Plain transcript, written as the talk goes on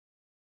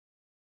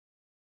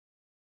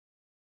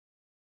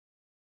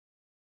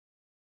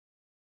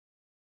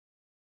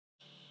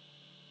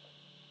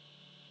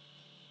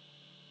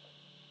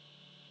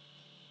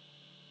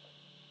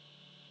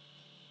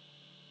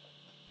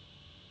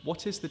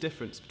What is the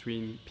difference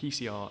between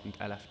PCR and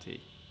LFT?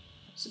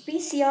 So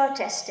PCR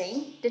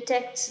testing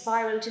detects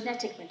viral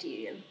genetic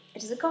material.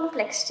 It is a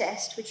complex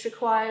test which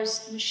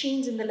requires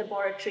machines in the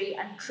laboratory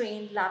and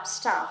trained lab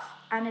staff,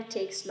 and it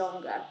takes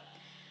longer.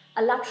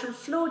 A lateral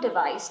flow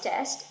device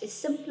test is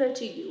simpler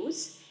to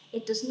use.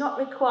 It does not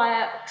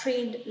require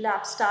trained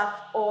lab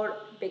staff or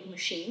big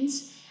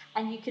machines,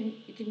 and you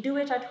can do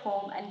it at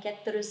home and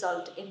get the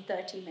result in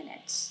 30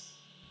 minutes.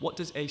 What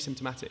does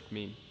asymptomatic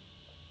mean?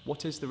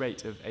 What is the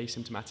rate of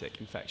asymptomatic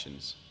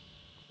infections?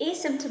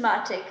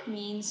 Asymptomatic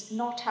means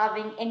not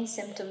having any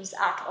symptoms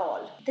at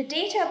all. The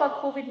data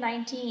about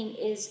COVID-19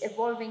 is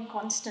evolving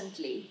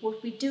constantly.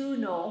 What we do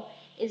know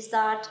is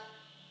that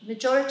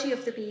majority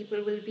of the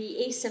people will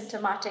be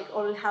asymptomatic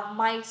or will have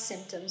mild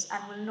symptoms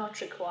and will not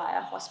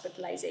require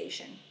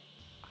hospitalization.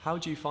 How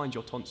do you find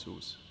your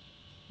tonsils?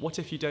 What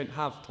if you don't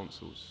have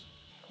tonsils?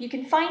 You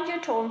can find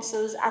your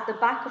tonsils at the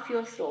back of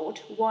your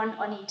throat, one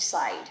on each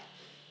side.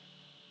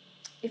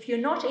 If you're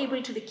not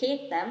able to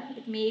locate them,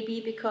 it may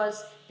be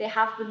because they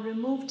have been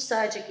removed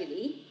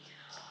surgically.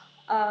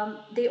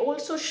 They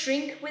also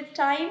shrink with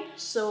time,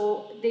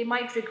 so they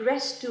might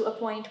regress to a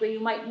point where you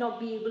might not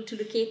be able to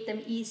locate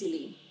them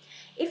easily.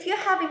 If you're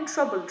having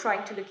trouble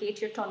trying to locate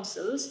your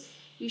tonsils,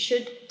 you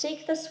should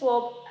take the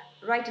swab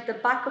right at the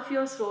back of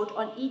your throat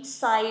on each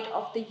side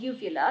of the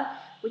uvula,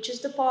 which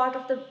is the part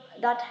of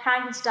that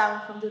hangs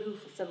down from the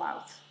roof of the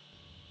mouth.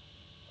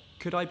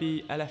 Could I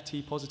be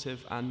LFT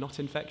positive and not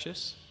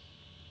infectious?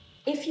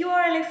 If you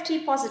are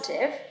LFT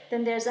positive,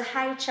 then there's a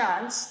high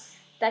chance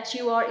that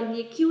you are in the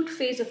acute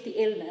phase of the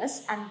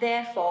illness and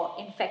therefore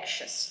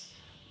infectious.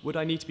 Would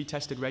I need to be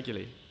tested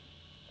regularly?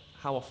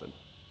 How often?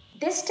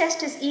 This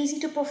test is easy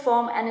to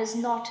perform and is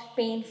not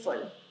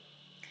painful.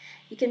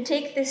 You can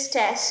take this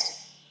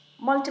test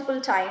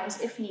multiple times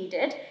if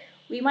needed.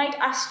 We might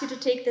ask you to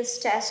take this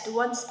test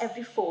once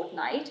every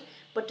fortnight,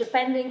 but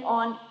depending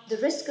on the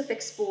risk of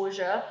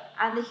exposure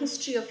and the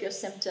history of your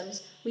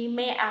symptoms, we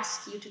may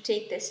ask you to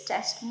take this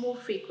test more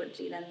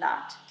frequently than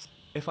that.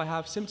 If I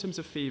have symptoms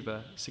of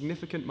fever,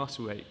 significant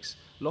muscle aches,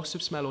 loss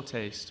of smell or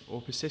taste,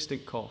 or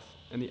persistent cough,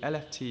 and the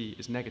LFT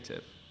is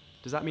negative,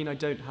 does that mean I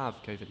don't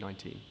have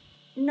COVID-19?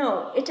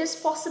 No, it is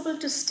possible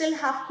to still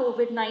have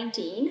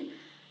COVID-19,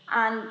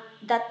 and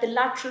that the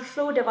lateral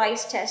flow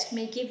device test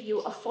may give you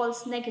a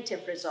false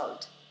negative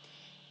result.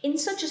 In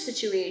such a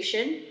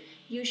situation,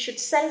 you should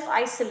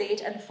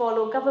self-isolate and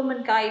follow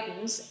government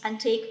guidance and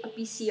take a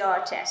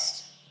PCR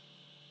test.